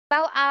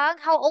Bảo Anh,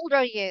 how old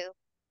are you?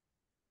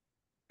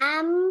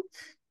 I'm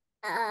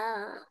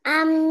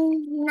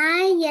I'm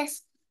 9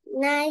 years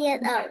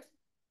old.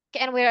 Okay,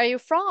 and where are you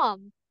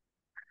from?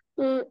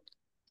 Mm,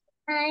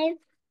 I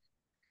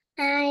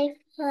I'm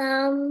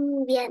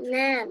from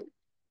Vietnam.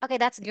 Okay,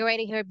 that's great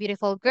to hear,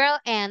 beautiful girl.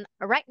 And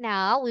right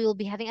now we will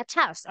be having a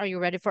test. Are you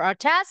ready for our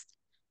test?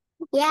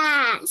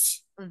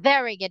 Yes.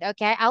 Very good.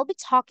 Okay, I'll be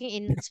talking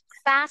in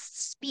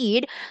fast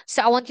speed,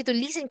 so I want you to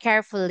listen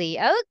carefully.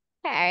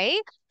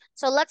 Okay.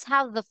 So let's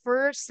have the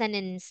first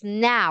sentence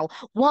now.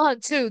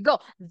 One, two, go.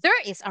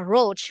 There is a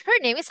roach. Her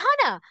name is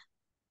Hannah.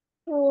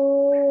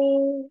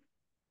 Mm,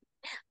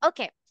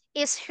 Okay.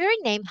 Is her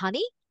name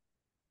Honey?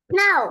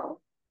 no,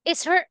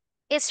 Is her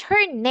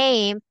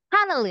name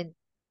Hannelyn?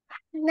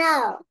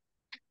 no,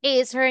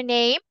 Is her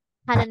name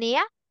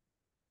Hanania?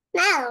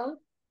 no.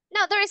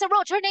 No, there is a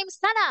roach. Her name is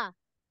Hannah.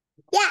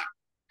 Yeah.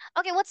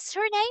 Okay, what's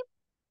her name?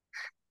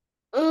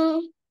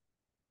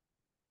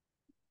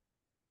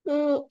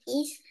 Mm,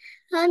 is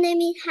her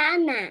name is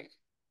Hannah.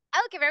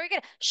 Okay, very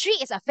good. She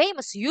is a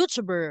famous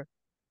YouTuber.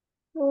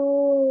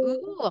 Mm,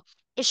 Ooh.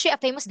 Is she a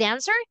famous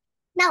dancer?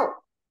 no,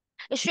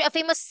 Is she a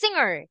famous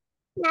singer?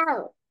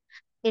 no,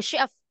 Is she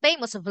a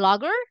famous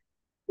vlogger?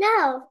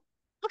 no.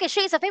 Okay,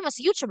 she is a famous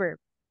YouTuber.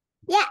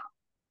 Yeah.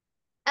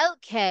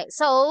 Okay,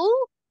 so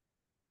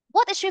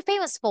what is she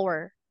famous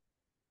for?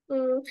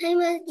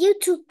 Famous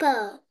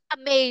YouTuber.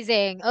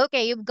 Amazing.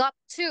 Okay, you've got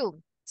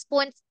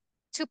points,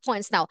 2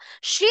 points now.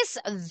 She's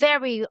a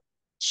very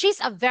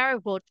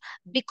good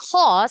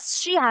because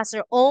she has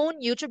her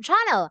own YouTube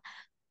channel.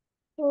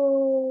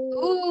 Mm,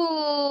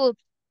 Ooh,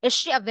 is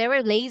she a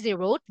very lazy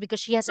roach because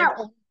she has her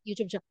no, own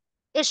YouTube channel?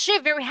 Is she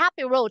a very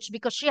happy roach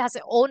because she has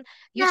her own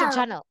YouTube no.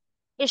 channel?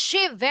 Is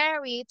she a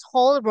very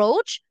tall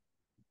roach?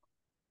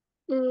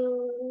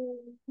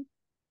 Mm,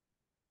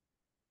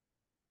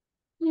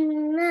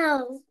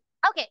 no.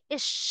 Okay,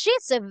 is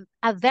she's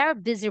a very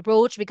busy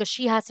roach because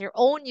she has her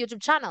own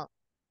YouTube channel?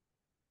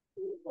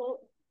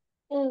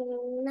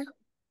 No.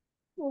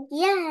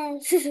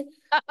 Yes.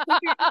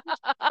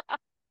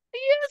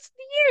 Yes,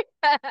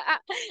 dear.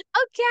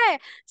 Okay,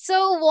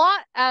 so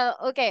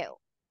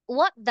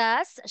what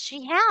does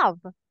she have?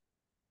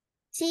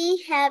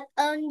 She have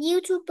own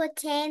YouTube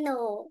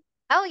channel.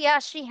 Oh yeah,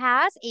 she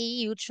has a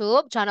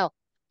YouTube channel.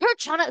 Her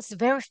channel is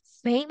very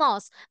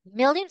famous.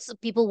 Millions of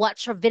people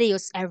watch her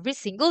videos every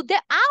single day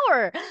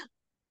hour.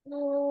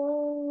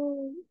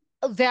 Mm,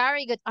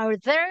 Very good. Are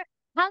there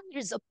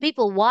hundreds of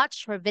people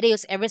watch her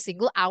videos every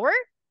single hour?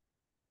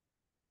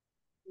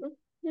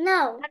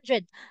 no.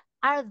 100.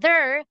 Are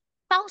there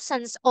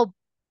thousands of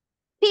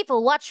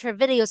people watch her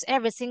videos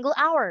every single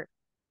hour?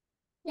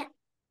 Yeah.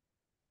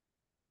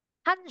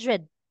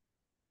 100.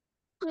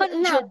 No.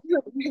 100.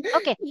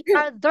 Okay.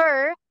 Are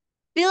there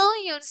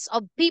billions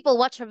of people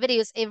watch her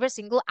videos every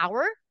single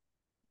hour?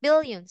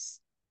 Billions.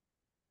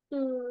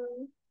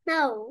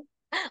 No.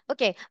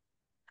 Okay.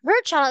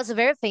 Her channel is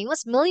very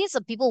famous. Millions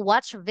of people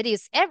watch her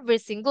videos every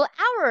single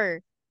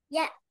hour.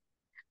 Yeah.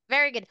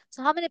 Very good.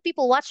 So how many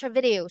people watch her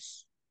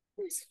videos?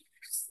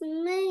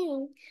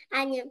 Snake.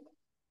 À nhầm.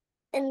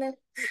 And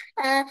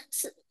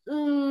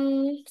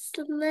snake.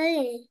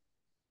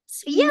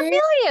 Yeah, Snake.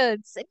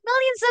 millions.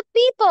 Millions of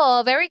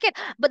people. Very good.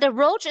 But the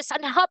roach is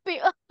unhappy.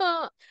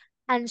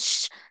 And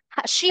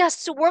she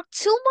has to work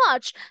too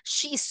much.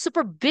 She's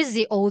super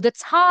busy all the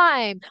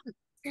time.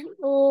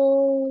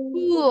 Oh.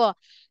 Ooh.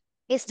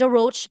 Is the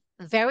roach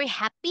very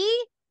happy?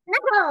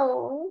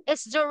 No.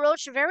 Is the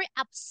roach very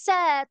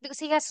upset because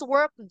he has to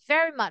work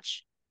very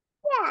much?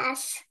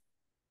 Yes.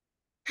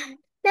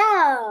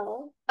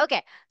 No.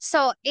 Okay,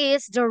 so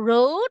is the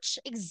roach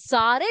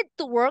excited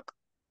to work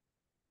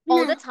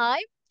all the No.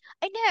 time?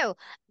 I know,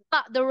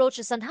 but the roach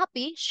is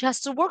unhappy. She has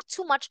to work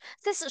too much.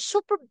 She's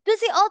super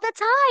busy all the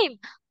time.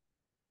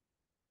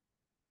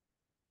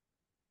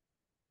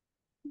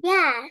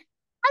 Yeah.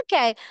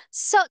 Okay,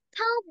 so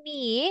tell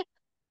me,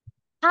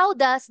 how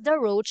does the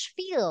roach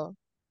feel?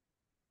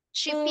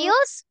 She Mm,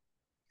 feels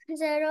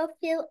Zero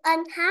feel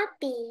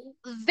unhappy.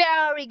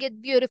 very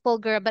good, beautiful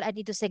girl, but I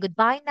need to say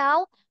goodbye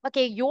now.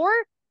 Okay, your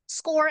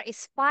score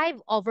is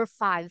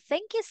 5/5.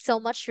 Thank you so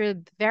much. You're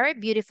very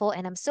beautiful,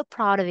 and I'm so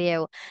proud of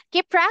you.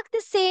 Keep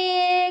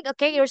practicing.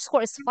 Okay, your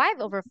score is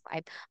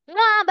 5/5.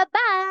 Bye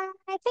bye.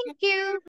 Thank you.